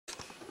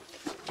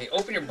Okay,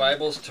 open your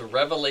Bibles to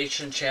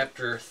Revelation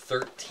chapter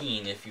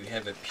 13. If you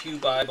have a pew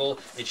Bible,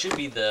 it should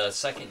be the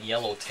second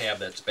yellow tab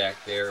that's back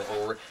there,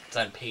 or it's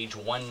on page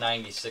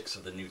 196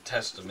 of the New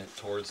Testament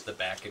towards the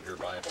back of your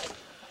Bible.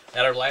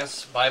 At our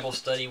last Bible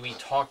study, we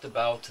talked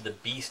about the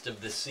beast of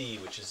the sea,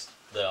 which is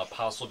the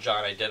Apostle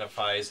John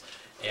identifies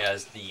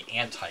as the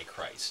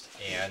Antichrist.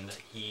 And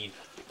he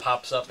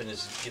pops up and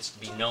gets to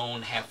be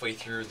known halfway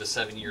through the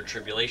 7-year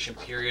tribulation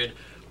period,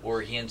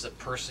 where he ends up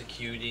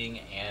persecuting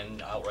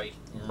and outright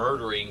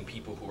murdering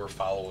people who are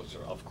followers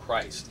of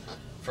Christ.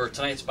 For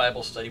tonight's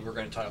Bible study, we're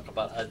going to talk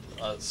about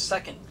a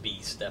second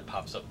beast that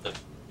pops up, the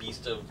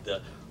beast of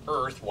the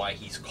earth, why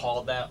he's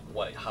called that,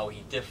 how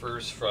he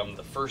differs from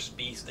the first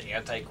beast, the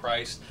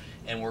Antichrist,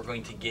 and we're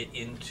going to get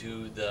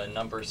into the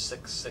number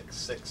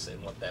 666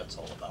 and what that's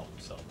all about.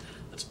 So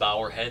let's bow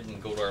our head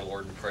and go to our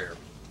Lord in prayer.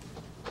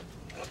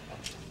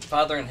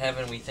 Father in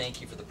heaven, we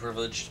thank you for the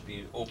privilege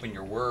to open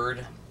your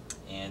word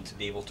and to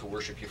be able to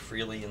worship you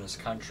freely in this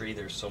country.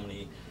 There's so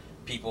many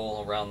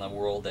people around the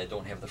world that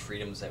don't have the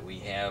freedoms that we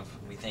have.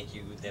 We thank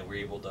you that we're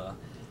able to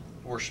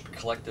worship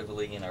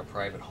collectively in our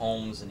private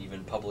homes and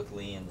even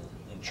publicly in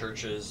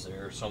churches.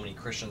 There are so many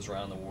Christians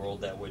around the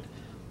world that would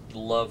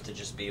love to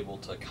just be able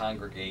to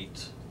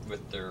congregate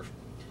with their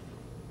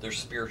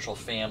spiritual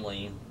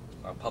family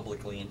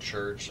publicly in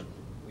church, and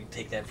we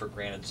take that for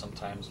granted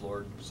sometimes,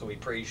 Lord. So we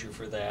praise you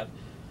for that.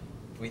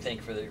 We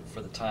thank you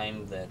for the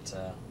time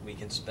that we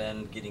can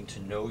spend getting to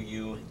know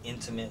you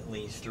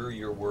intimately through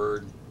your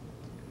word,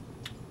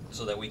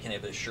 so that we can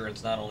have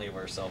assurance not only of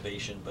our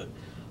salvation but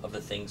of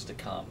the things to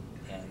come,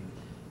 and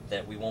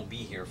that we won't be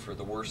here for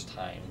the worst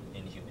time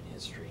in human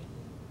history.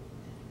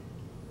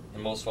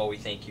 And most of all, we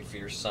thank you for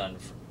your Son,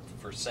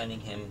 for sending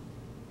him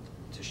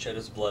to shed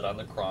his blood on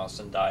the cross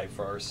and die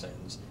for our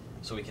sins,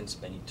 so we can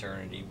spend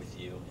eternity with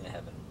you in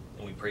heaven.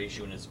 And we praise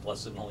you in his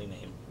blessed and holy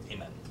name.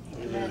 Amen.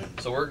 Amen.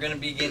 So we're going to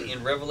begin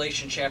in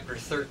Revelation chapter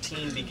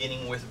 13,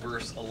 beginning with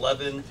verse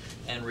 11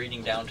 and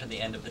reading down to the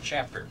end of the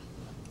chapter.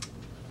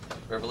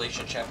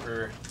 Revelation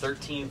chapter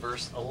 13,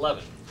 verse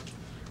 11.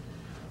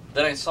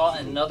 Then I saw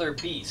another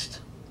beast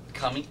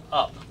coming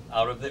up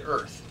out of the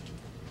earth,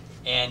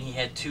 and he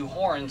had 2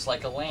 horns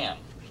like a lamb,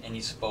 and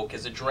he spoke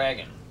as a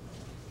dragon.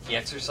 He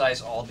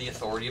exercised all the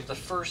authority of the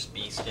first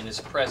beast in his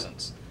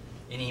presence,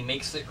 and he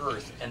makes the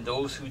earth and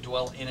those who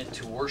dwell in it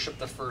to worship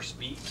the first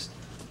beast,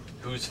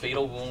 whose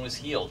fatal wound was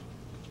healed.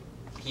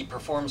 He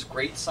performs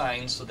great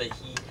signs, so that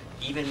he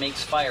even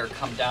makes fire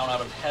come down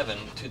out of heaven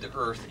to the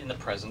earth in the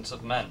presence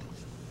of men.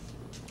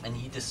 And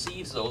he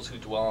deceives those who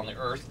dwell on the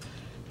earth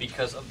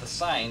because of the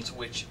signs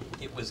which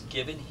it was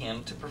given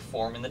him to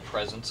perform in the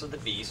presence of the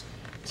beast,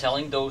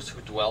 telling those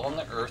who dwell on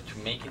the earth to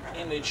make an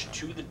image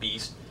to the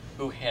beast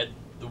who had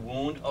the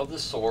wound of the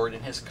sword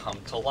and has come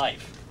to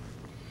life.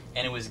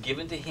 And it was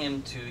given to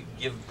him to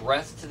give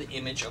breath to the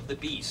image of the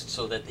beast,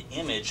 so that the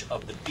image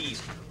of the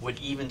beast would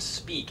even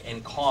speak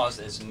and cause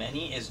as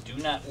many as do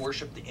not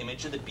worship the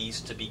image of the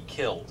beast to be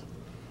killed.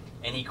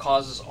 And he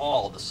causes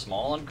all, the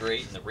small and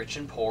great, and the rich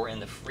and poor,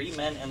 and the free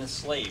men and the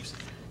slaves,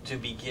 to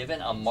be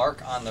given a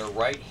mark on their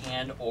right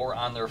hand or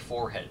on their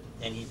forehead.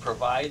 And he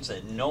provides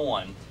that no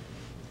one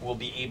will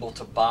be able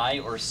to buy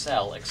or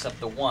sell except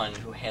the one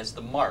who has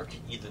the mark,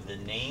 either the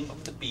name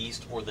of the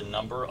beast or the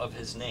number of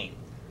his name.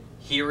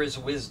 Here is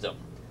wisdom.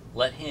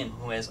 Let him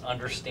who has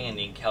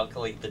understanding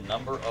calculate the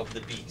number of the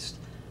beast,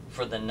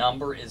 for the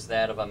number is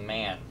that of a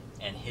man,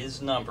 and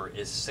his number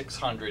is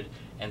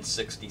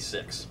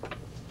 666.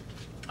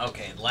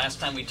 Okay, last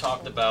time we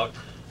talked about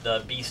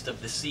the beast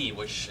of the sea,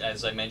 which,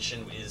 as I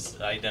mentioned, is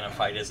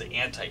identified as the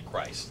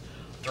Antichrist.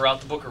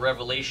 Throughout the book of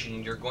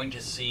Revelation, you're going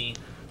to see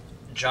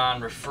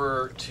John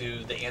refer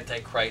to the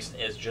Antichrist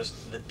as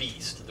just the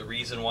beast. The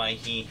reason why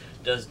he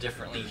does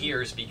differently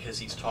here is because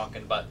he's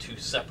talking about 2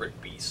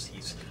 separate beasts.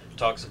 He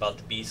talks about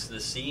the beast of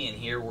the sea, and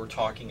here we're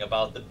talking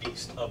about the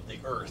beast of the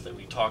earth that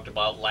we talked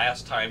about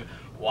last time,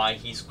 why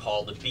he's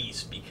called a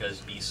beast,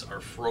 because beasts are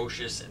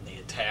ferocious and they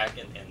attack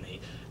and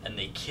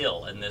they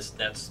kill, and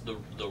that's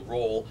the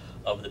role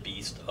of the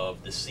beast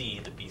of the sea,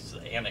 the beast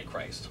of the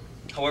Antichrist.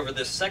 However,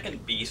 this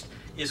second beast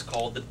is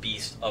called the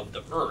beast of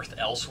the earth.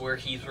 Elsewhere,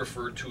 he's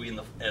referred to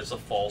as a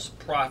false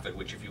prophet,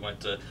 which if you went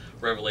to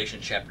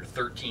Revelation chapter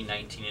 13,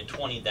 19, and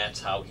 20,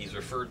 that's how he's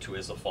referred to,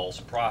 as a false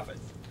prophet.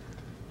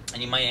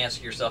 And you might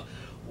ask yourself,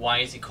 why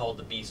is he called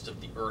the beast of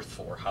the earth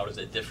for? How does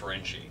it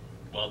differentiate?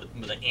 Well,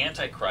 the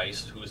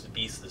Antichrist, who is the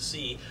beast of the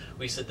sea,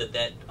 we said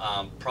that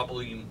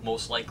probably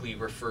most likely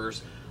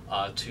refers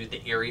to the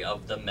area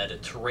of the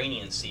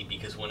Mediterranean Sea,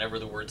 because whenever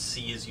the word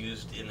sea is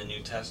used in the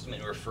New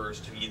Testament, it refers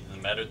to either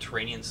the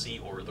Mediterranean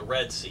Sea or the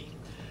Red Sea.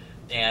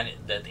 And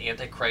that the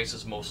Antichrist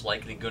is most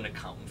likely going to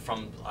come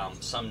from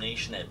some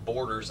nation that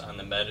borders on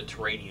the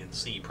Mediterranean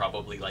Sea,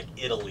 probably like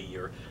Italy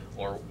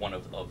or one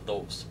of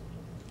those.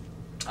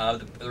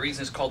 The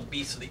reason it's called the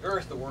beast of the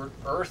earth, the word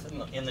earth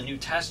in the New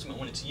Testament,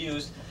 when it's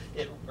used,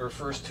 it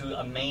refers to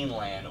a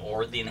mainland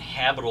or the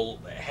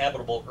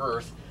habitable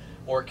earth,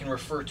 or it can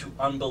refer to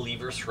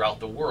unbelievers throughout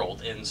the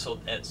world. And so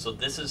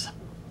this is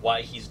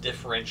why he's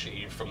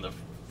differentiated from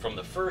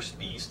the first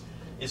beast,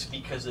 is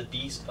because the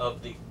beast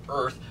of the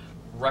earth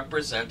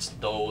represents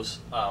those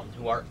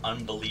who are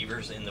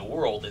unbelievers in the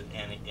world.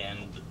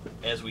 And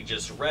as we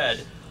just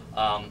read,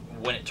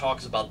 when it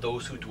talks about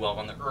those who dwell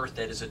on the earth,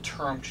 that is a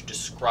term to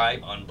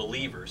describe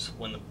unbelievers.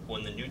 When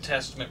the New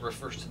Testament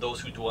refers to those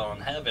who dwell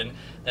in heaven,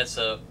 that's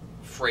a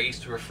phrase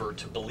to refer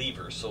to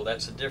believers. So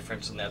that's the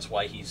difference, and that's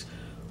why he's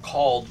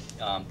called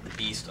the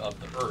beast of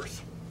the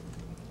earth.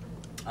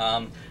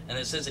 And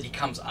it says that he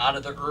comes out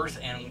of the earth,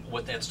 and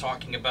what that's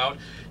talking about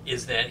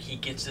is that he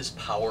gets his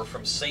power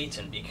from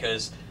Satan,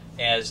 because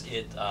as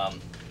it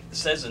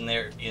says in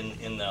there,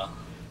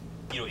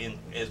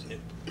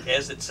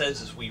 as it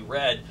says, as we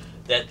read,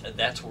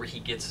 that's where he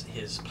gets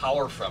his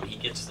power from. He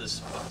gets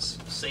this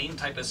same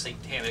type of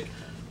satanic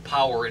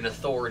power and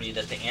authority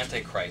that the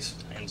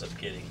Antichrist ends up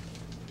getting.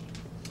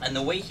 And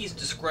the way he's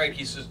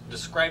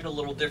described a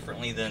little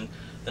differently than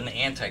the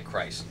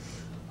Antichrist.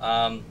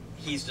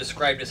 He's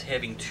described as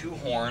having two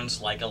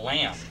horns like a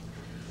lamb.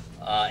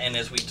 And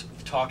as we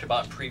talked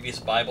about in previous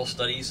Bible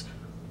studies,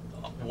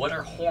 what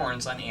are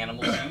horns on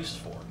animals used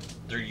for?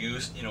 They're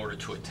used in order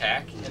to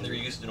attack, and they're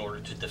used in order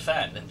to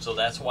defend. And so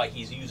that's why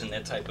he's using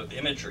that type of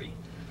imagery.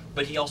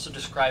 But he also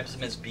describes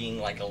him as being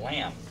like a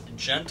lamb,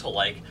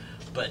 gentle-like,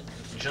 but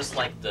just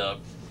like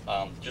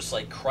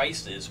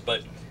Christ is.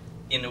 But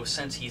in a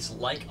sense, he's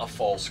like a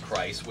false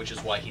Christ, which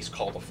is why he's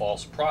called a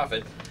false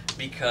prophet,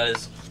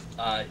 because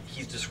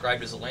he's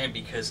described as a lamb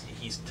because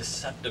he's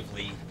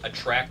deceptively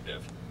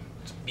attractive.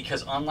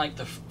 Because unlike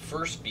the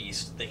first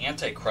beast, the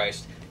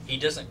Antichrist, he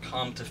doesn't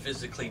come to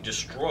physically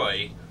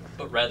destroy,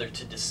 but rather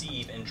to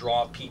deceive and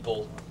draw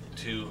people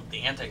to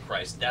the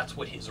Antichrist. That's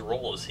what his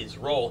role is. His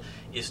role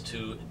is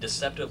to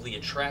deceptively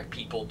attract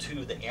people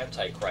to the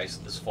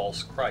Antichrist, this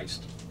false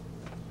Christ.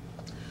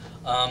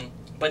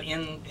 But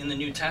in the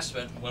New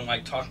Testament, when I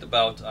talked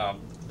about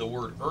the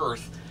word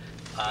earth,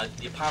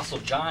 the Apostle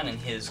John in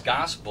his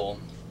Gospel,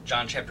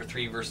 John chapter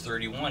 3, verse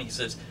 31, he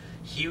says,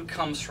 "He who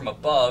comes from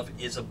above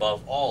is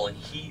above all, and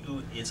he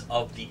who is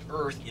of the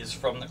earth is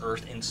from the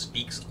earth and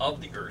speaks of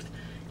the earth.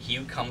 He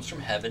who comes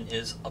from heaven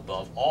is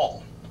above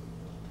all."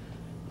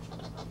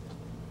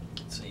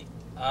 Let's see.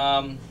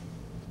 And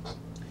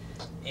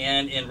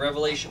in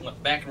Revelation,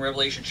 back in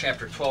Revelation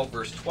chapter 12,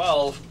 verse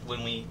 12,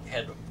 when we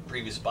had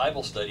previous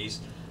Bible studies,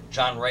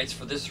 John writes,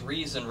 "For this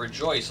reason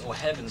rejoice, O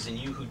heavens, and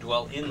you who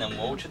dwell in them.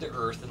 Woe to the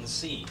earth and the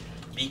sea,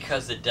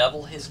 because the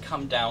devil has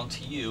come down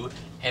to you,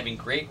 having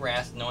great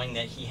wrath, knowing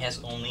that he has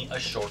only a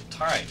short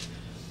time."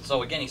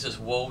 So again, he says,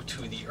 woe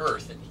to the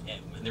earth.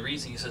 And the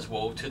reason he says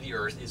woe to the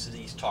earth is that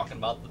he's talking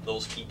about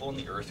those people in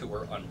the earth who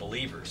are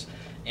unbelievers.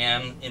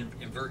 And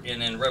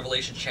in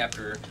Revelation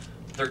chapter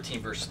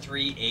 13, verse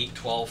 3, 8,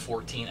 12,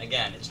 14,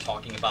 again, it's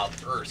talking about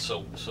the earth.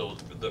 So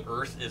the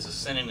earth is a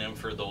synonym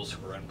for those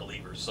who are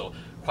unbelievers. So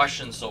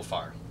questions so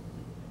far?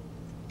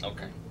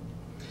 Okay.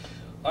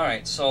 All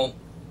right, so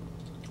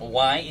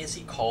why is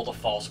he called a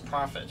false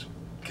prophet?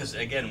 Because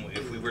again,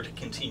 if we were to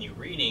continue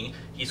reading,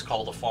 he's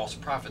called a false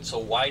prophet. So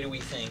why do we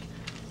think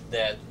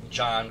that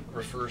John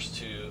refers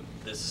to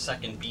this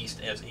second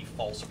beast as a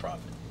false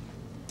prophet?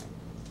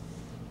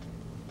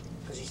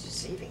 Because he's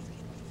deceiving.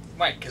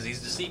 Right, because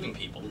he's deceiving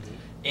people. Mm-hmm.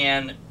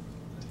 And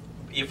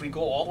if we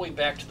go all the way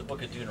back to the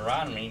book of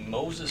Deuteronomy,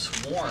 Moses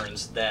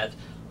warns that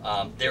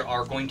there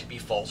are going to be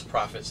false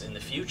prophets in the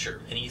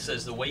future. And he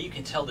says the way you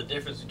can tell the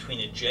difference between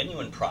a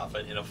genuine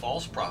prophet and a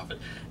false prophet,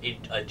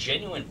 a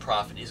genuine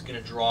prophet is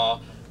going to draw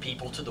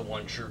people to the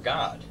one true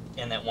God.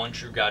 And that one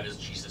true God is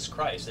Jesus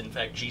Christ. In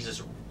fact,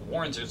 Jesus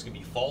warns there's going to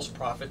be false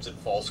prophets and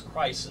false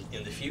Christs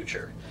in the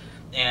future.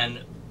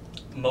 And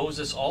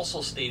Moses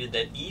also stated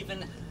that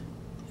even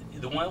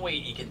the one way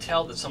you can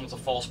tell that someone's a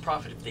false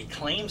prophet, if they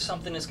claim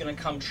something is going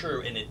to come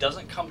true and it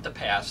doesn't come to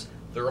pass,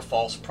 they're a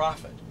false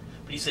prophet.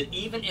 But he said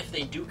even if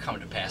they do come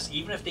to pass,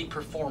 even if they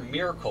perform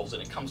miracles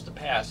and it comes to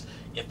pass,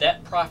 if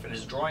that prophet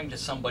is drawing to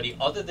somebody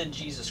other than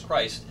Jesus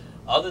Christ,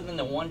 other than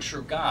the one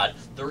true God,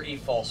 they're a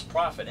false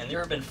prophet. And there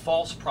have been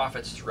false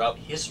prophets throughout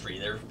history.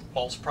 There are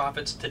false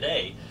prophets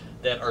today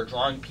that are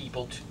drawing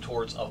people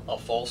towards a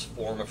false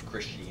form of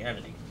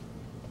Christianity.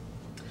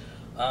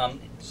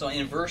 So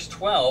in verse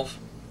 12,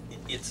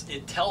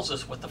 it tells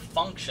us what the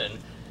function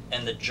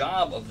and the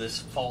job of this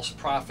false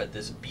prophet,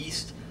 this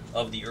beast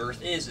of the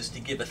earth is to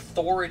give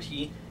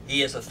authority.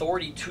 He has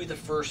authority to the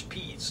first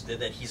beast,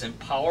 that he's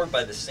empowered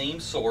by the same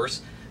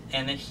source,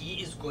 and that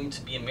he is going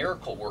to be a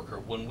miracle worker.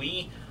 When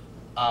we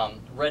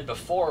read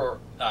before,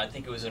 I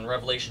think it was in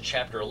Revelation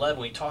chapter 11,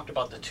 we talked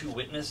about the two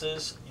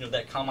witnesses,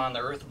 that come on the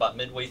earth about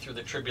midway through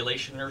the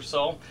tribulation or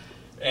so.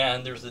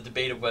 And there's a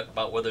debate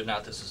about whether or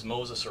not this is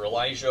Moses or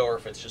Elijah, or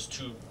if it's just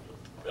two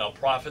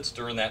prophets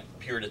during that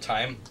period of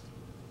time.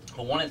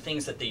 But one of the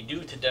things that they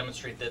do to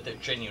demonstrate that they're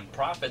genuine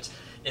prophets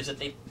is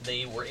that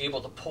they were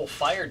able to pull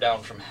fire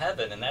down from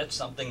heaven, and that's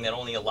something that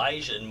only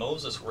Elijah and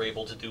Moses were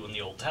able to do in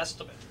the Old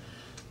Testament.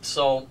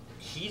 So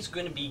he's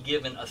going to be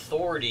given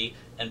authority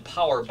and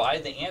power by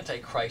the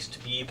Antichrist to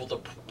be able to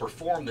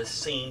perform the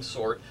same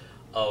sort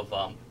of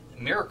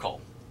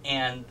miracle.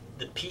 And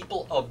the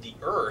people of the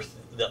earth,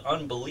 the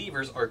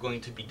unbelievers, are going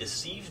to be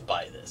deceived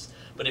by this.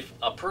 But if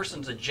a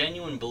person's a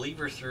genuine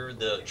believer through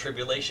the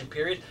tribulation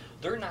period,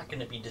 they're not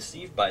going to be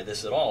deceived by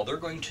this at all. They're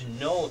going to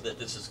know that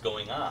this is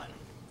going on,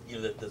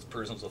 that this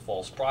person's a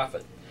false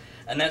prophet.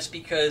 And that's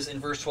because in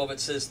verse 12 it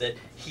says that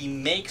he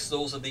makes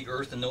those of the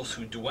earth and those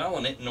who dwell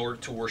in it in order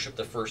to worship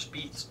the first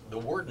beasts. The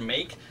word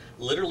make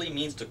literally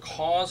means to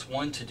cause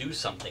one to do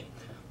something.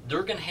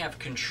 They're going to have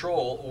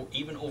control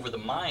even over the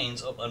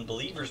minds of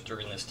unbelievers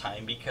during this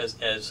time, because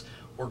as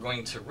we're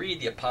going to read,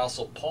 the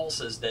Apostle Paul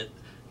says that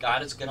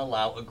God is going to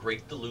allow a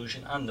great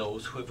delusion on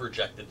those who have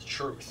rejected the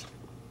truth.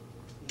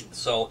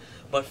 So,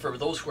 but for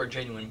those who are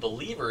genuine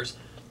believers,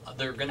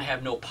 they're going to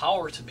have no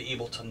power to be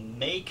able to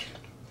make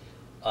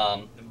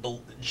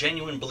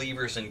genuine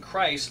believers in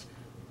Christ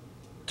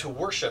to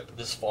worship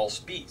this false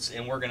beast.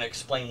 And we're going to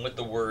explain what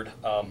the word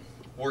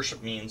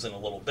worship means in a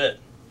little bit.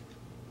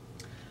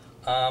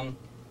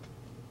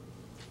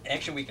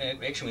 Actually, we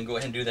can go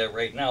ahead and do that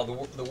right now.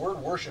 The word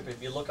worship,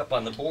 if you look up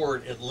on the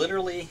board, it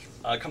literally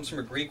comes from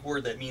a Greek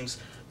word that means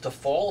to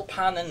fall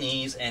upon the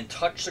knees and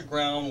touch the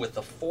ground with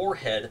the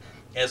forehead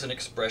as an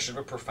expression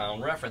of a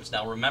profound reference.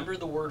 Now remember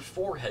the word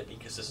forehead,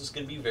 because this is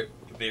going to be very,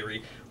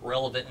 very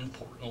relevant and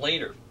important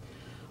later.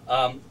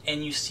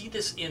 And you see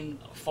this in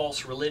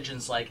false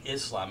religions like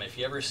Islam. If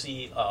you ever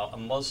see a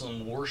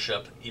Muslim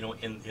worship,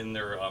 in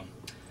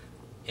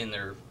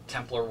their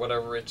temple or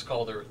whatever it's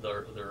called, their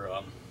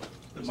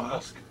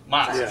mosque.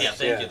 Mosque, Yes, yeah,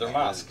 thank yeah. you, their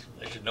mosque.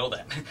 I should know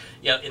that.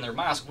 Yeah, in their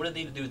mosque, what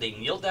do? They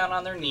kneel down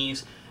on their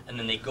knees, and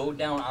then they go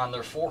down on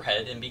their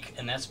forehead,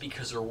 and that's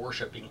because they're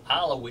worshiping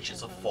Allah, which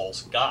is a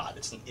false god.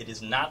 It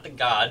is not the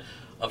God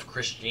of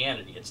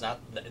Christianity. It's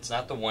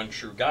not the one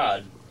true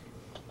God.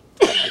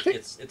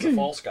 It's a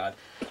false god.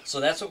 So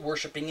that's what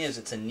worshiping is.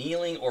 It's a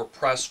kneeling or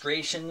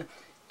prostration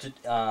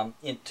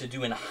to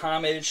do in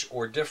homage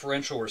or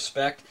differential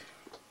respect.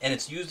 And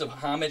it's used of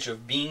homage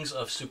of beings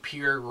of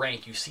superior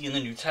rank. You see in the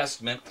New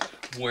Testament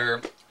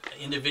where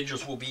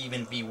individuals will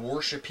even be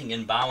worshiping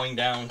and bowing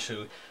down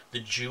to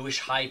the Jewish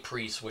high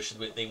priests, which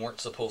they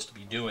weren't supposed to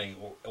be doing,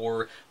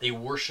 or they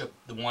worship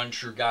the one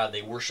true God,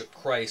 they worship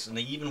Christ, and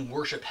they even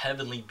worship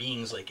heavenly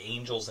beings like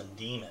angels and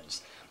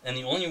demons. And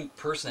the only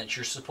person that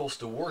you're supposed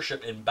to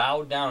worship and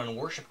bow down and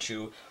worship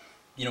to,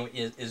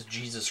 is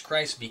Jesus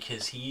Christ,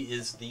 because he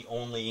is the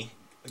only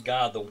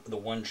God, the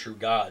one true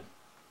God.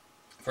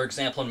 For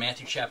example, in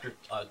Matthew chapter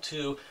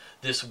 2,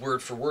 this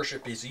word for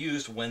worship is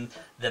used when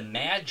the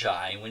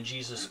Magi,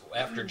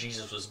 after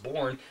Jesus was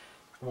born,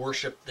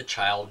 worshiped the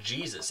child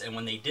Jesus. And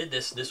when they did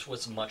this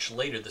was much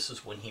later. This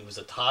is when he was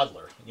a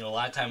toddler. A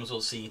lot of times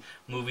we'll see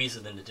movies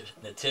of the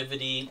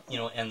Nativity,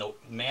 and the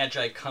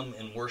Magi come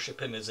and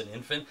worship him as an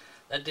infant.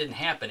 That didn't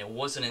happen. It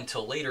wasn't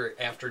until later,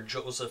 after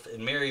Joseph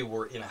and Mary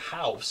were in a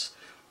house,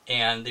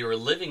 and they were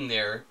living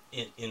there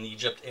in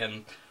Egypt,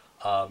 and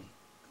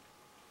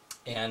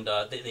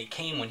they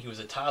came when he was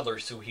a toddler,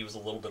 so he was a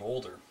little bit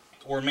older.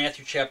 Or in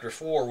Matthew chapter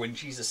 4, when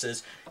Jesus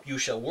says, "You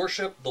shall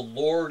worship the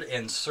Lord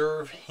and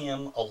serve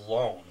him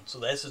alone." So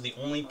this is the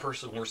only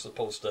person we're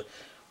supposed to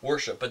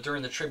worship. But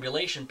during the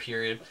tribulation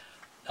period,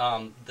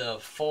 the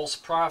false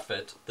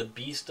prophet, the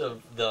beast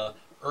of the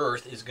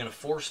earth, is going to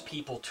force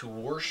people to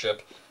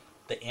worship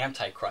the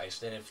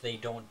Antichrist. And if they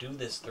don't do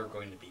this, they're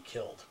going to be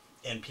killed.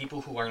 And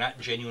people who are not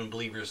genuine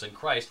believers in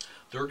Christ,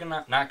 they're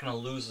not going to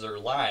lose their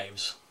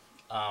lives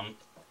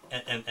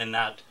and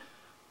not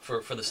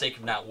for the sake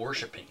of not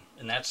worshiping.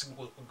 And that's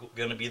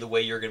going to be the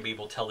way you're going to be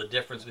able to tell the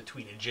difference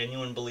between a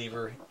genuine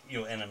believer,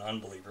 and an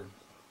unbeliever.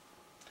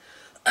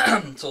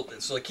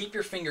 So keep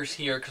your fingers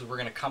here, because we're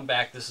going to come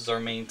back. This is our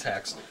main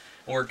text.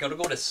 And we're going to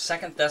go to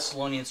 2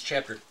 Thessalonians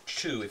chapter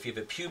 2. If you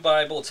have a pew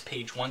Bible, it's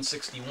page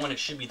 161. It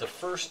should be the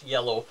first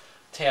yellow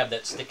tab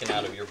that's sticking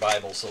out of your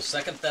Bible. So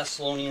 2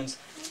 Thessalonians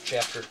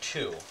chapter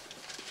 2.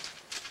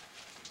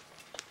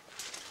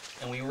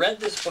 And we read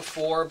this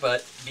before,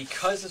 but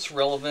because it's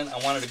relevant,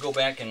 I wanted to go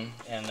back and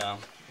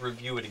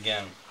review it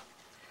again.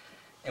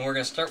 And we're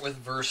going to start with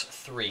verse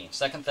 3.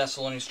 2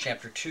 Thessalonians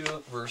chapter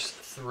 2, verse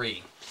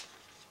 3.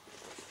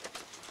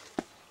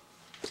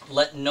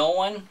 Let no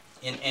one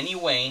in any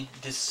way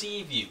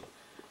deceive you,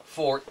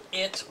 for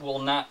it will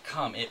not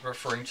come. It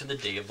referring to the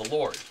day of the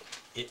Lord.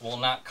 It will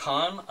not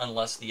come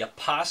unless the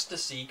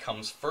apostasy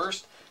comes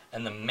first,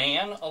 and the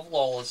man of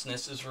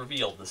lawlessness is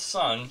revealed, the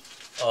son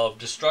of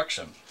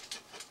destruction,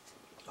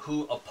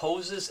 who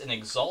opposes and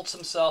exalts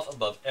himself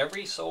above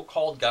every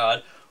so-called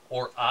God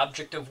or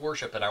object of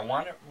worship. And I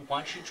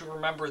want you to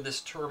remember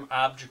this term,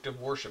 object of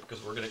worship,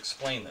 because we're going to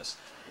explain this.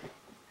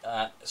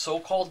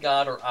 So-called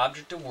God or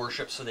object of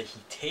worship, so that he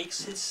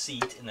takes his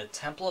seat in the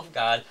temple of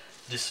God,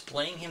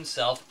 displaying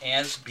himself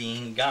as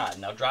being God.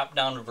 Now drop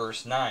down to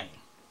verse 9.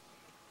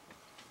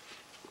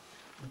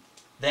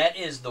 That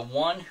is, the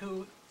one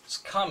whose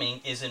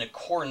coming is in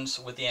accordance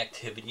with the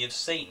activity of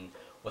Satan,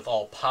 with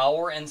all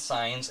power and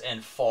signs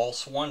and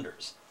false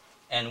wonders,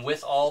 and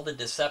with all the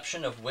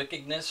deception of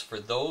wickedness for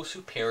those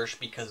who perish,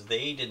 because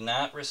they did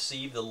not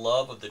receive the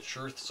love of the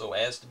truth so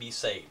as to be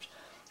saved.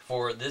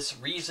 For this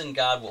reason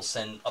God will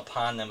send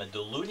upon them a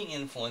deluding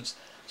influence,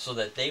 so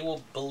that they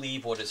will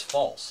believe what is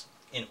false,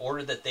 in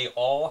order that they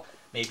all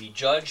may be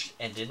judged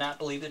and did not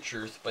believe the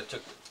truth, but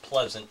took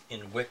pleasant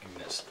in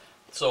wickedness.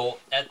 So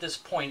at this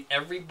point,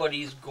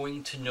 everybody's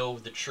going to know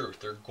the truth.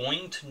 They're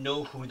going to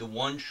know who the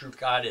one true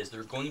God is.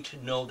 They're going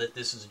to know that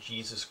this is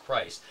Jesus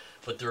Christ,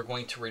 but they're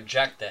going to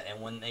reject that.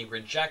 And when they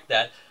reject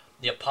that,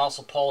 the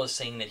Apostle Paul is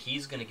saying that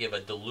he's going to give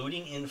a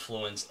diluting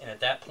influence, and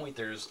at that point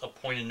there's a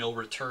point of no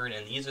return,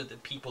 and these are the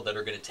people that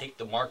are going to take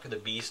the mark of the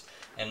beast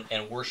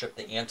and worship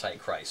the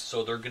Antichrist.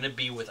 So they're going to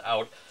be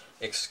without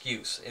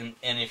excuse. And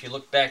if you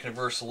look back in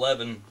verse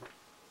 11,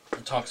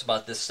 it talks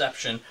about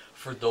deception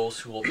for those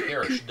who will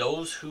perish.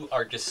 Those who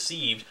are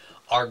deceived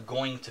are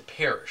going to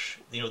perish.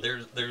 You know,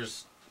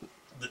 there's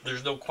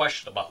no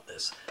question about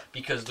this,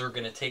 because they're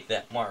going to take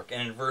that mark.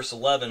 And in verse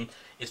 11,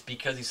 it's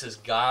because he says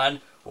God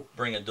will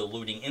bring a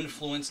diluting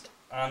influence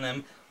on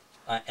them,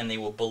 and they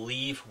will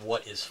believe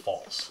what is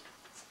false.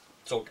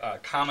 So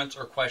comments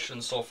or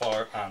questions so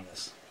far on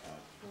this?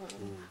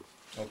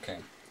 Okay.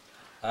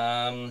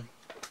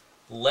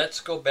 Let's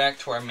go back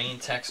to our main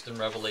text in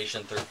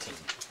Revelation 13.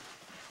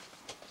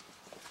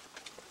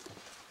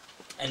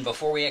 And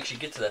before we actually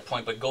get to that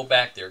point, but go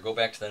back there, go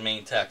back to the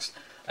main text.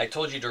 I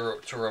told you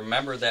to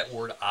remember that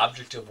word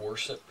object of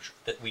worship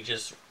that we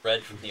just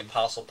read from the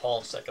Apostle Paul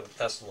in 2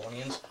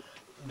 Thessalonians.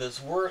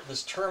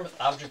 This term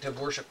object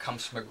of worship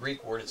comes from a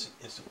Greek word.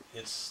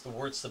 It's the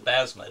word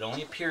sabasma. It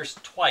only appears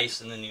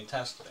twice in the New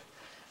Testament.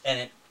 And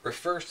it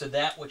refers to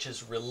that which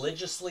is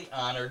religiously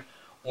honored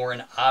or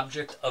an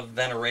object of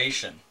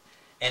veneration.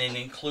 And it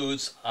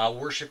includes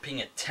worshiping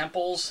at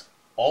temples,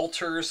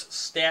 altars,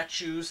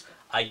 statues,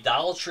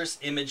 idolatrous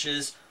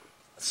images,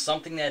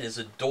 something that is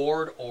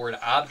adored or an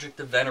object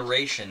of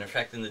veneration. In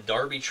fact, in the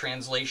Darby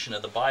translation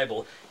of the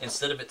Bible,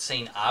 instead of it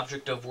saying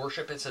object of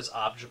worship, it says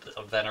object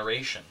of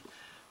veneration.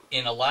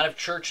 In a lot of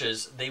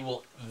churches, they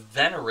will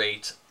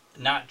venerate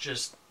not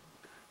just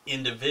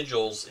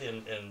individuals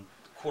in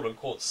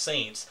quote-unquote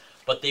saints,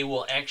 but they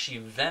will actually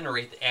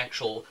venerate the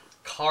actual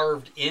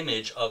carved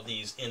image of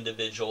these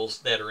individuals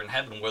that are in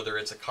heaven, whether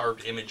it's a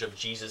carved image of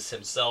Jesus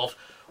himself,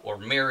 or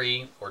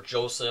Mary, or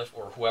Joseph,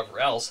 or whoever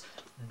else.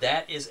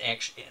 That is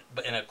actually,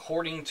 and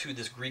according to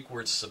this Greek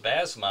word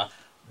sabasma,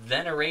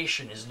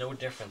 veneration is no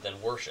different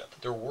than worship.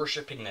 They're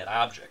worshiping that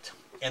object.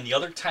 And the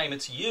other time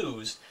it's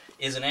used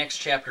is in Acts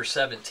chapter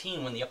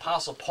 17, when the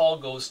Apostle Paul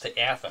goes to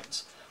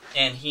Athens.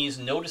 And he's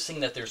noticing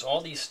that there's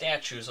all these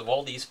statues of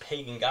all these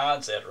pagan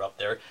gods that are up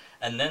there,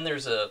 and then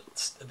there's a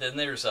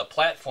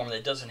platform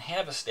that doesn't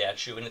have a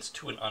statue, and it's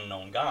to an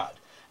unknown God.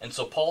 And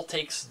so Paul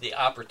takes the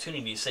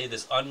opportunity to say,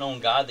 this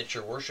unknown God that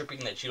you're worshiping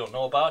that you don't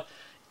know about,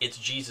 it's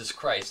Jesus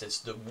Christ. It's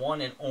the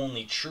one and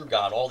only true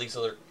God. All these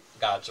other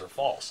gods are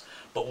false.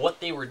 But what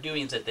they were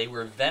doing is that they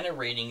were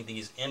venerating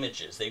these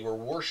images. They were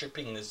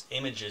worshiping these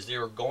images. They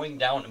were going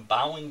down and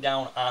bowing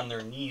down on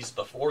their knees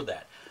before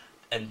that.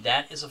 And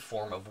that is a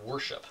form of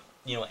worship.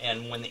 You know,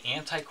 and when the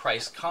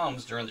Antichrist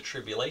comes during the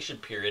tribulation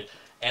period,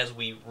 as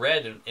we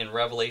read in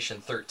Revelation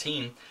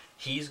 13,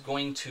 he's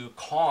going to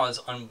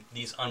cause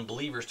these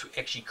unbelievers to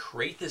actually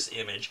create this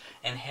image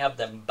and have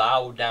them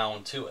bow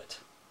down to it.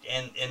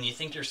 And you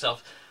think to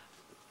yourself,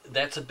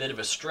 that's a bit of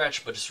a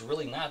stretch, but it's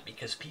really not,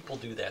 because people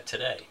do that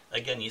today.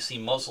 Again, you see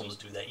Muslims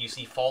do that. You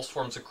see false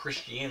forms of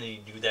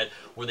Christianity do that,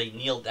 where they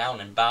kneel down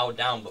and bow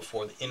down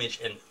before the image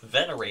and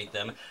venerate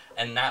them,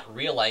 and not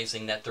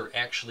realizing that they're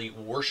actually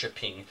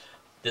worshiping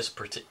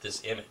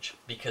this image.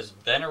 Because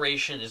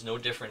veneration is no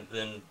different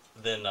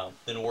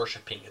than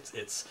worshiping.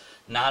 It's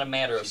not a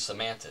matter of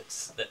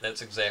semantics.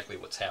 That's exactly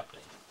what's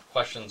happening.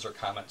 Questions or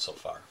comments so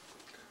far?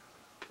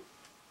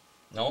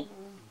 No?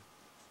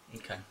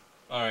 Okay.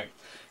 All right.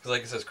 Because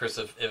like it says, Chris,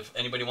 if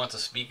anybody wants to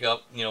speak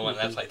up, you know, and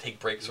that's why I take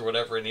breaks or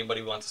whatever,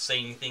 anybody wants to say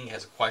anything,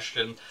 has a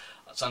question,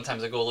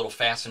 sometimes I go a little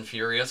fast and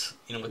furious,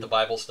 you know, with the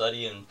Bible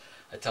study, and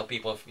I tell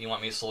people, if you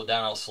want me to slow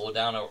down, I'll slow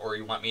down, or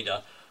you want me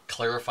to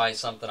clarify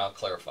something, I'll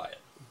clarify it.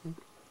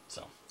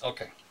 So,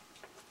 okay.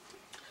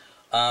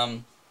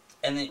 And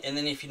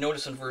then if you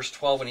notice in verse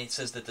 12, when it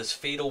says that this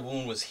fatal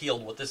wound was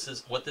healed, what this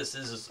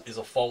is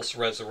a false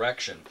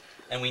resurrection.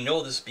 And we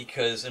know this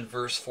because in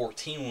verse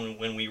 14,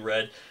 when we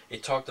read,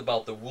 it talked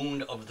about the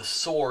wound of the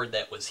sword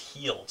that was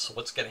healed. So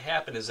what's going to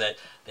happen is that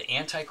the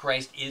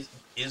Antichrist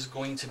is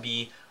going to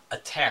be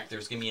attacked.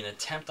 There's going to be an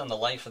attempt on the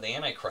life of the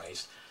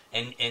Antichrist,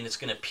 and it's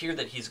going to appear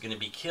that he's going to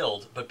be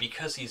killed. But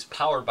because he's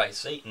powered by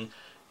Satan,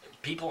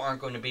 people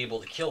aren't going to be able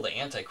to kill the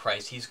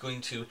Antichrist. He's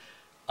going to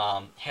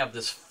have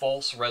this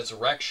false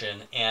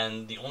resurrection,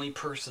 and the only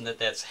person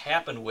that's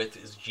happened with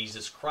is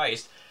Jesus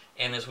Christ.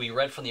 And as we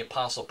read from the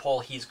Apostle Paul,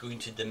 he's going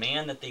to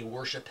demand that they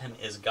worship him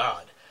as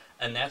God.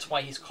 And that's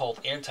why he's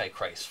called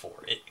Antichrist for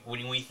it.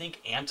 When we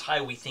think anti,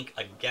 we think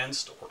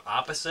against or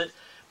opposite,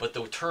 but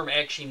the term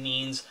actually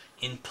means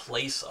in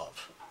place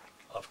of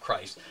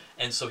Christ.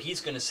 And so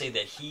he's going to say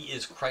that he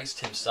is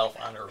Christ himself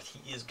on earth.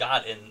 He is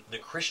God, and the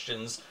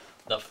Christians,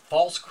 the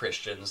false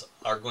Christians,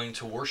 are going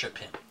to worship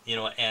him. You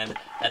know, and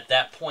at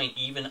that point,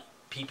 even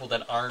people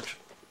that aren't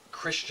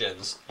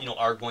Christians, you know,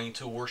 are going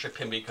to worship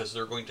him, because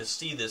they're going to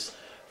see this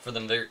for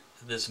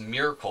this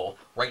miracle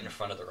right in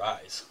front of their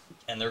eyes.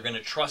 And they're going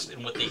to trust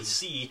in what they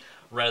see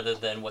rather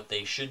than what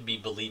they should be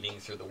believing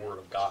through the Word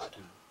of God.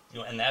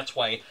 And that's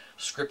why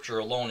Scripture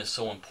alone is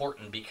so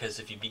important, because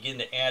if you begin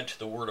to add to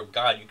the Word of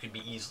God, you could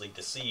be easily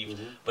deceived.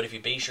 But if you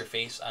base your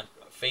faith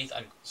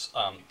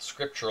on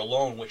Scripture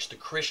alone, which the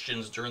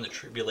Christians during the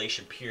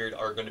tribulation period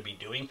are going to be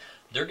doing,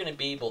 they're going to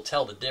be able to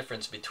tell the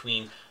difference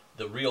between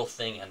the real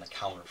thing and the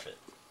counterfeit.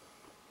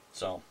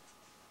 So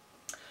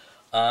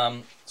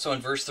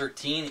in verse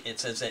 13, it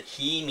says that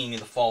he, meaning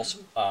the false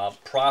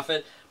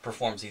prophet,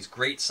 performs these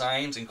great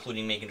signs,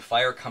 including making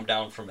fire come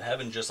down from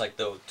heaven, just like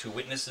the two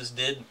witnesses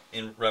did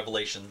in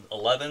Revelation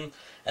 11,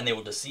 and they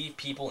will deceive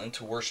people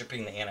into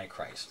worshiping the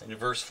Antichrist. And in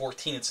verse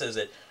 14, it says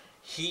that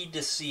he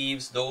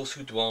deceives those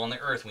who dwell on the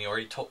earth. And we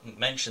already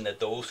mentioned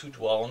that those who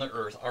dwell on the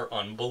earth are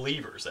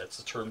unbelievers. That's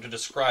the term to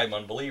describe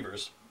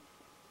unbelievers,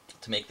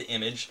 to make the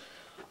image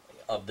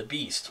of the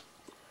beast.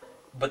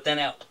 But then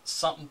at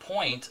some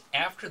point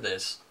after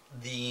this,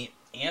 the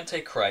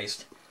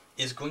Antichrist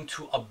is going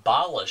to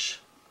abolish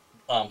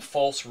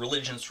false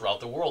religions throughout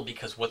the world,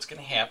 because what's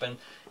going to happen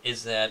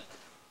is that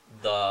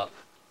the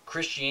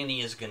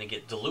Christianity is going to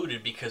get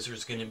diluted, because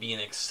there's going to be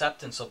an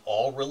acceptance of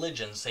all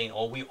religions, saying,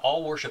 oh, we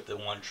all worship the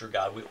one true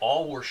God. We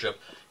all worship,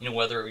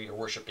 whether you're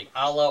worshiping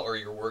Allah or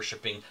you're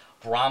worshiping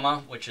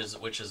Brahma, which is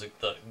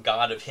the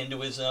god of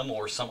Hinduism,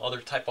 or some other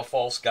type of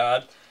false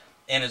god.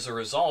 And as a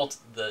result,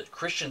 the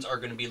Christians are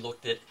going to be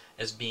looked at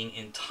as being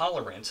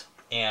intolerant,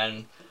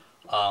 and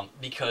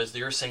because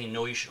they're saying,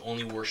 no, you should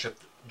only worship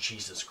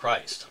Jesus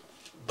Christ.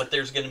 But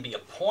there's going to be a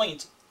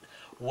point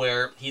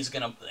where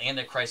the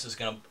Antichrist is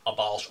going to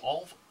abolish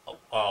all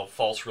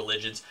false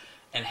religions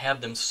and have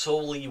them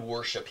solely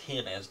worship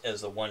him as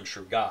the one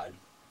true God.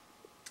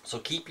 So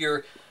keep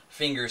your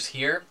fingers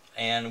here,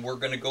 and we're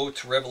going to go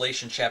to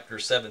Revelation chapter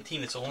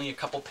 17. It's only a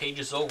couple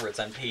pages over. It's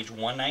on page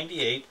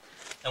 198,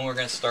 and we're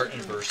going to start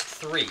in verse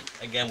 3.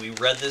 Again, we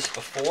read this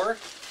before,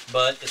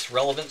 but it's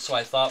relevant, so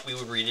I thought we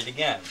would read it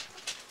again.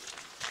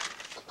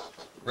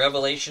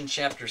 Revelation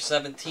chapter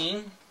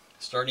 17,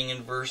 starting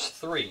in verse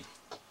 3.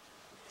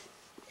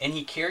 And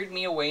he carried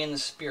me away in the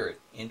Spirit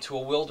into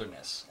a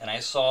wilderness, and I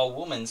saw a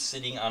woman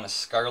sitting on a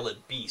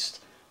scarlet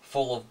beast,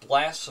 full of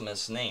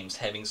blasphemous names,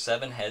 having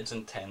 7 heads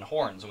and 10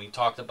 horns. And we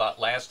talked about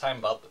last time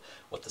about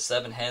what the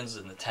 7 heads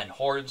and the 10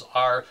 horns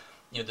are.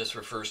 This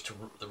refers to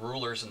the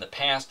rulers in the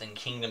past and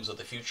kingdoms of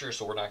the future,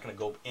 so we're not going to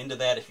go into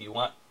that. If you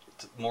want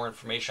more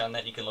information on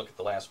that, you can look at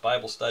the last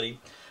Bible study.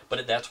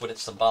 But that's what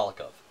it's symbolic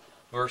of.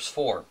 Verse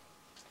 4.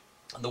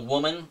 The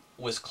woman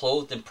was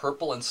clothed in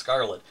purple and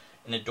scarlet,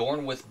 and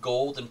adorned with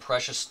gold and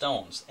precious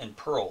stones and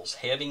pearls,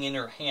 having in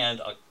her hand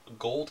a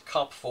gold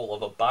cup full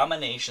of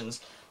abominations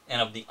and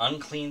of the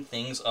unclean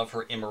things of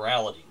her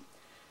immorality.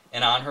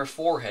 And on her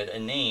forehead a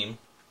name,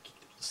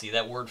 see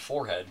that word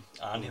forehead,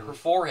 on her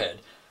forehead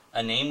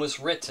a name was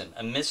written,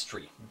 a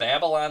mystery,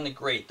 Babylon the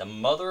Great, the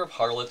mother of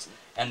harlots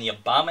and the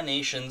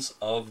abominations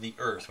of the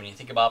earth. When you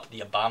think about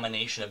the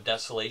abomination of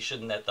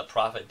desolation that the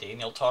prophet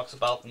Daniel talks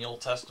about in the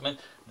Old Testament,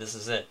 this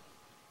is it.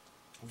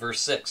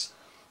 Verse 6.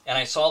 And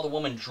I saw the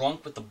woman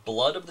drunk with the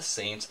blood of the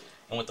saints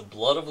and with the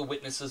blood of the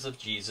witnesses of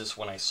Jesus.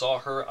 When I saw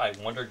her, I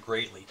wondered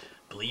greatly.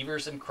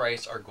 Believers in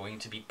Christ are going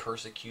to be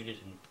persecuted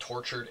and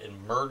tortured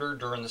and murdered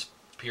during this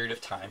period of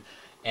time.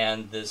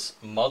 And this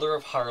mother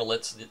of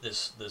harlots,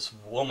 this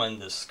woman,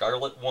 this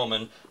scarlet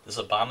woman, this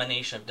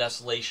abomination of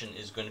desolation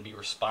is going to be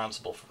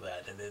responsible for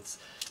that.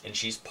 And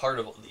she's part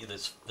of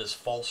this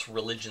false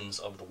religions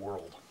of the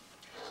world.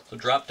 So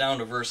drop down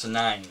to verse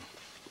 9.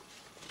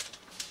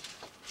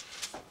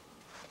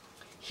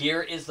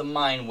 Here is the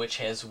mind which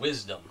has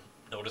wisdom.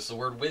 Notice the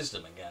word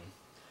wisdom again.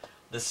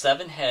 The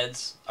 7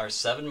 heads are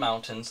 7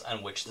 mountains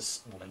on which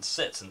this woman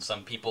sits. And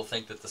some people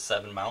think that the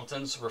 7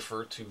 mountains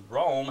refer to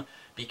Rome,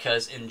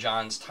 because in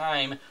John's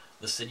time,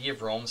 the city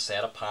of Rome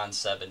sat upon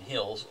 7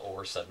 hills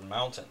or 7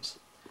 mountains.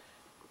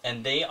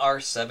 And they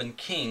are 7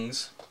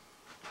 kings.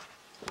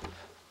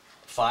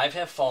 5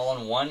 have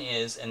fallen, 1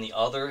 is, and the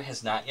other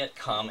has not yet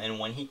come. And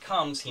when he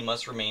comes, he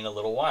must remain a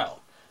little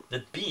while.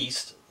 The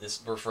beast,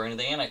 this referring to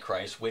the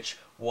Antichrist, which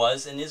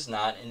was and is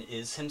not and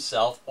is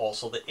himself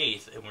also the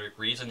 8th. And the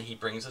reason he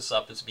brings this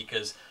up is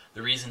because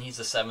the reason he's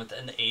the 7th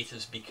and the 8th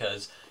is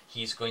because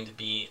he's going to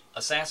be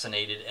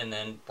assassinated and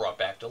then brought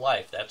back to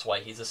life. That's why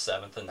he's the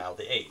 7th and now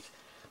the 8th.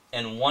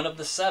 And one of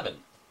the 7,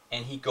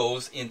 and he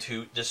goes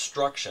into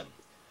destruction.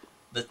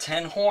 The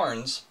 10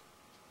 horns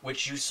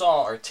which you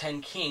saw are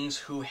 10 kings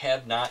who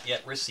have not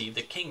yet received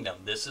the kingdom.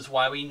 This is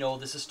why we know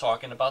this is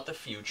talking about the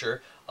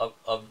future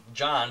of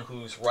John,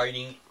 who's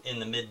writing in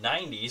the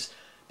mid-90s,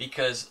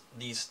 because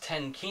these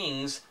 10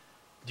 kings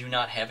do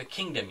not have a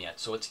kingdom yet,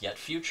 so it's yet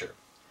future.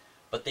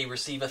 But they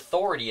receive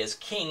authority as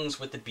kings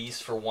with the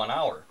beast for 1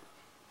 hour.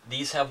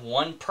 These have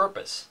one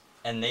purpose,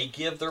 and they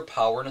give their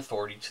power and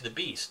authority to the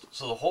beast.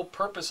 So the whole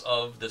purpose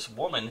of this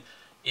woman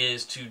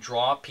is to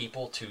draw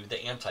people to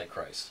the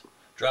Antichrist.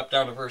 Drop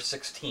down to verse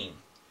 16.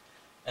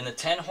 And the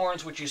 10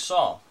 horns which you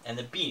saw, and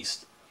the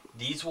beast,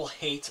 these will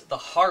hate the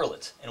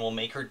harlot, and will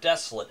make her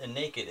desolate and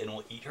naked, and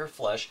will eat her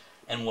flesh,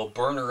 and will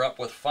burn her up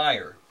with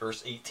fire.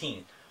 Verse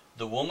 18,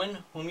 the woman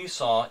whom you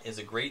saw is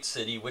a great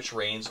city which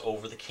reigns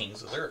over the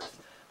kings of the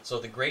earth. So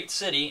the great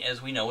city,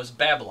 as we know, is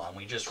Babylon.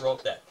 We just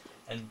wrote that.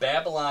 And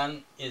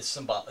Babylon is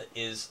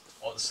the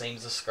same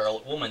as the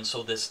scarlet woman.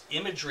 So this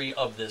imagery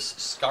of this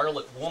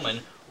scarlet woman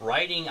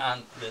riding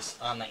on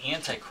the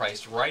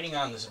Antichrist, riding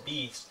on this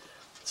beast,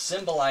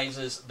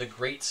 symbolizes the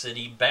great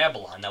city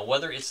Babylon. Now,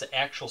 whether it's the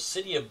actual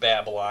city of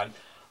Babylon,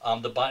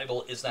 the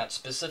Bible is not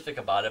specific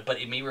about it,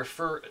 but it may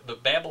refer.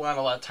 But Babylon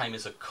a lot of time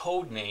is a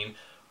code name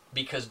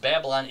because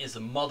Babylon is the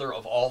mother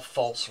of all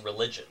false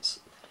religions.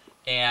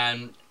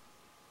 And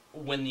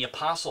when the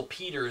Apostle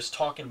Peter is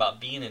talking about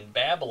being in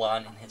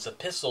Babylon in his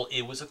epistle,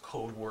 it was a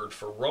code word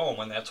for Rome,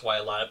 and that's why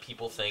a lot of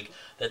people think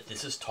that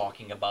this is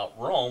talking about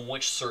Rome,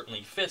 which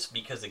certainly fits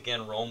because,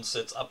 again, Rome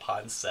sits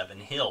upon 7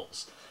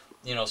 hills.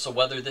 So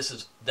whether this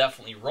is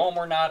definitely Rome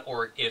or not,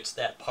 or it's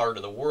that part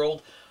of the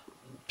world,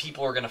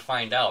 people are going to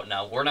find out.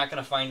 Now, we're not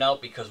going to find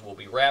out because we'll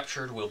be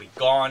raptured, we'll be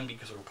gone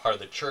because we're part of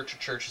the church. The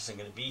church isn't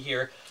going to be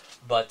here,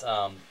 but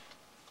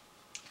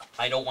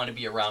I don't want to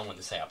be around when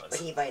this happens. But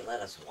he might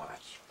let us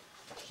watch.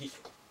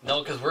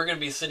 No, because we're going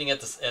to be sitting at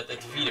the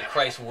feet of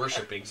Christ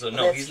worshiping. So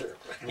no, he's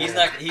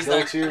not.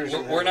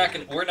 We're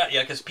not.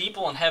 Yeah, because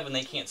people in heaven,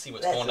 they can't see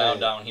what's going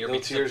down here. No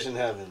tears in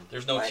heaven.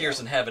 There's no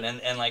tears in heaven,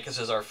 and like it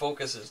says, our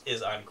focus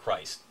is on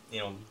Christ.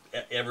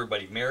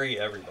 Everybody, Mary,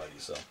 everybody.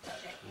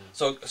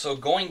 So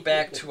going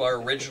back to our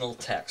original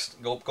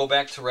text, go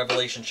back to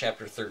Revelation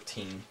chapter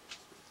 13,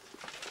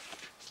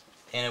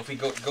 and if we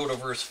go to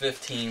verse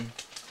 15.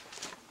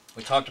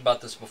 We talked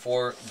about this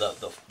before.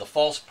 The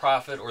false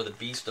prophet or the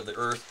beast of the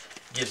earth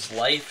gives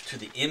life to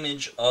the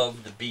image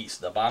of the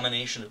beast, the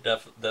abomination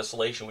of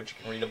desolation, which you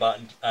can read about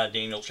in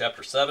Daniel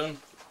chapter 7.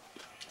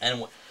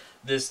 And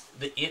this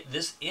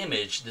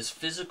image, this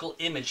physical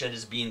image that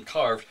is being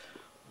carved,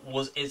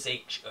 is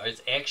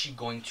actually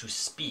going to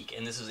speak.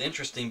 And this is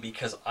interesting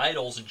because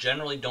idols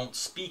generally don't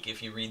speak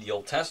if you read the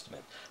Old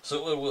Testament.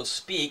 So it will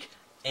speak.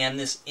 And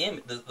this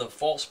the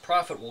false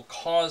prophet will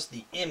cause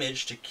the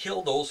image to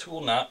kill those who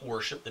will not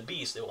worship the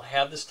beast. It will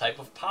have this type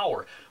of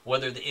power,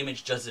 whether the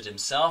image does it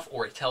himself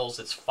or it tells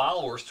its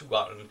followers to go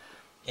out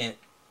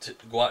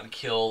and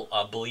kill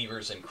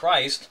believers in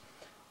Christ.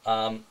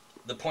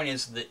 The point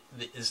is that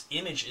this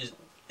image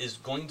is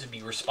going to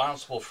be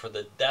responsible for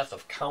the death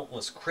of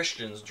countless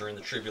Christians during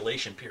the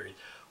tribulation period,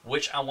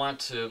 which I want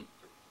to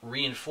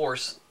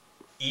reinforce.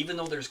 Even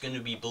though there's going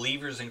to be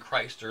believers in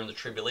Christ during the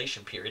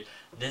tribulation period,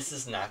 this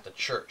is not the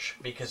church.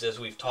 Because as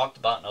we've talked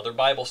about in other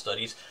Bible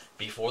studies,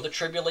 before the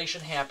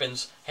tribulation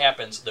happens,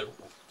 the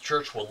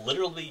church will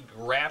literally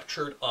be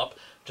raptured up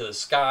to the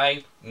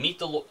sky, meet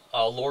the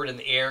Lord in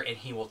the air, and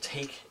he will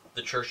take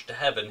the church to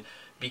heaven.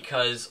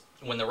 Because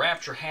when the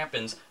rapture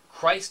happens,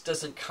 Christ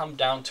doesn't come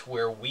down to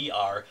where we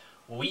are.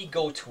 We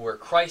go to where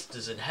Christ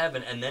is in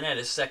heaven, and then at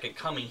his second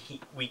coming,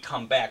 we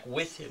come back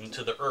with him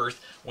to the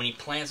earth when he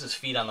plants his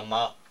feet on the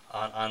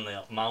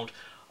Mount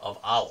of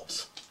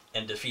Olives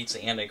and defeats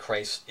the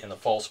Antichrist and the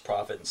false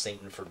prophet and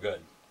Satan for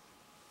good.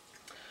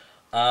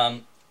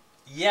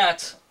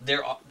 Yet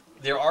there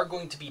are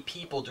going to be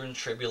people during the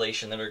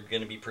tribulation that are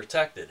going to be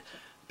protected.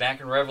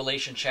 Back in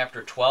Revelation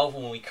chapter 12,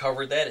 when we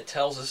covered that, it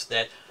tells us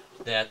that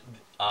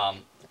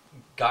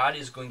God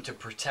is going to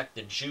protect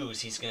the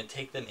Jews. He's going to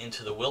take them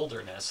into the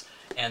wilderness,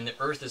 and the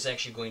earth is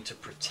actually going to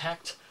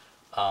protect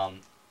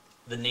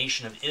the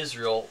nation of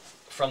Israel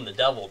from the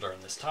devil during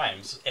this time.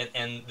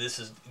 And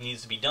this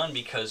needs to be done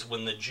because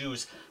when the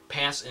Jews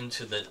pass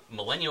into the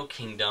millennial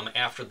kingdom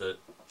after the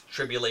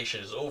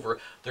tribulation is over,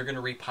 they're going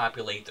to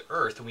repopulate the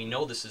earth. And we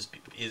know this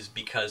is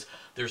because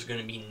there's going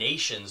to be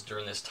nations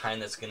during this time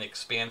that's going to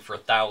expand for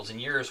 1,000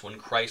 years when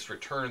Christ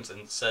returns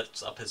and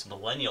sets up his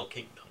millennial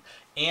kingdom.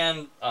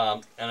 And I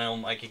know,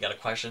 Mike, you got a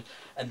question.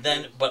 And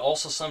then, but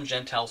also some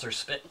Gentiles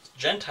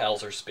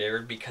are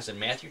spared because in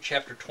Matthew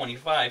chapter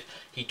 25,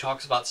 he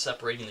talks about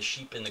separating the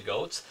sheep and the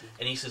goats,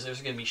 and he says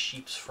there's going to be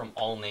sheep from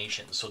all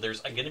nations. So there's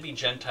going to be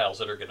Gentiles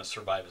that are going to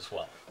survive as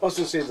well. I was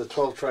going to say the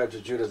 12 tribes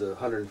of Judah, the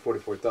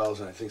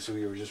 144,000, I think so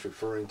you were just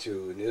referring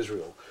to in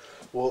Israel.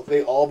 Will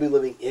they all be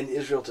living in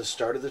Israel to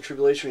start of the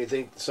tribulation? Or you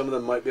think some of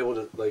them might be able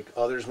to, like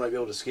others might be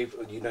able to escape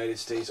the United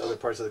States, other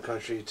parts of the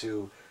country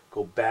to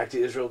go back to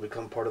Israel,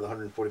 become part of the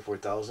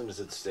 144,000? Does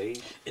it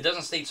state? It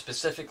doesn't state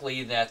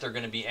specifically that they're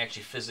going to be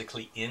actually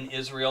physically in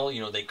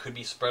Israel. They could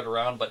be spread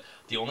around, but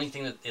the only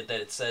thing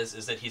that it says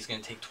is that he's going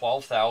to take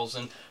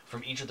 12,000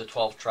 from each of the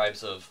 12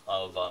 tribes of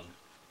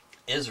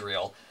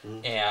Israel,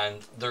 and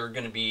they're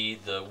going to be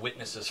the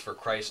witnesses for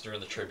Christ during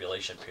the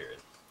tribulation period.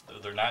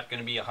 They're not going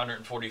to be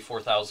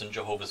 144,000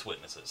 Jehovah's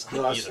Witnesses.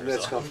 No,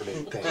 that's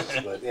comforting.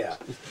 Thanks, but yeah.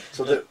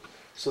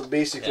 So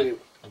basically,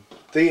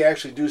 they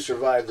actually do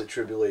survive the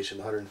tribulation,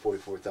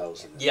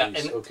 144,000. Yeah,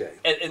 okay.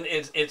 And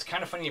it's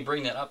kind of funny you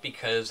bring that up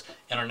because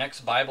in our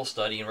next Bible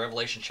study in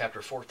Revelation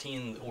chapter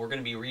 14, we're going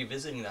to be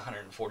revisiting the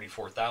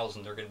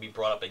 144,000. They're going to be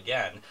brought up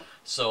again.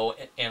 So,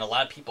 and a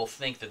lot of people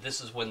think that this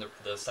is when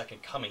the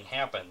second coming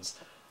happens.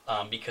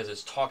 because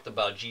it's talked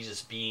about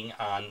Jesus being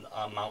on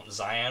Mount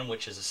Zion,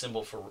 which is a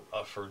symbol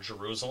for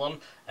Jerusalem,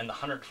 and the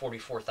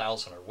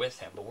 144,000 are with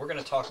him. But we're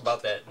going to talk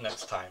about that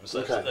next time. So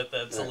Okay.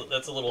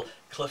 that's a little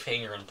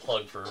cliffhanger and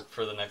plug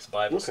for the next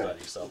Bible Okay.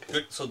 study. So Okay.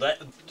 good. So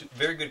that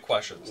very good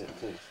questions. Yeah,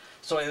 thanks.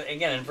 So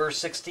again, in verse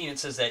 16, it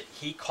says that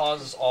he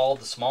causes all,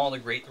 the small, the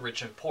great, the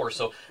rich, and poor.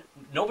 So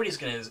nobody's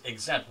going to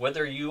exempt,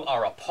 whether you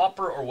are a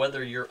pauper or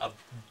whether you're a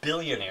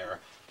billionaire.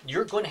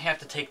 You're going to have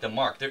to take the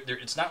mark.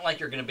 It's not like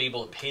you're going to be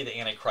able to pay the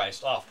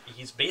Antichrist off.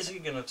 He's basically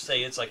going to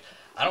say, it's like,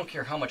 I don't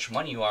care how much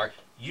money you are.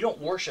 You don't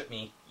worship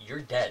me,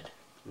 you're dead.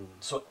 Mm-hmm.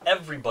 So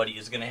everybody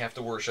is going to have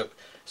to worship.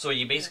 So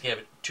you basically have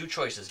two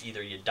choices.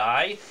 Either you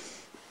die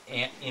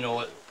and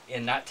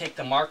and not take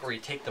the mark, or you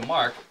take the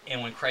mark,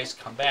 and when Christ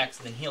comes back,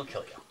 then he'll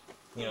kill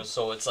you.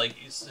 So it's like,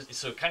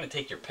 so kind of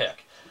take your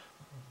pick.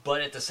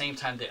 But at the same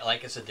time,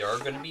 like I said, there are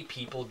going to be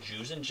people,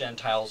 Jews and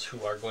Gentiles,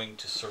 who are going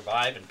to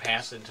survive and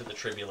pass into the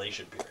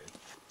tribulation period.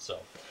 So,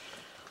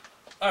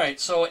 all right.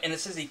 So, and it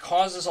says he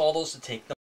causes all those to take the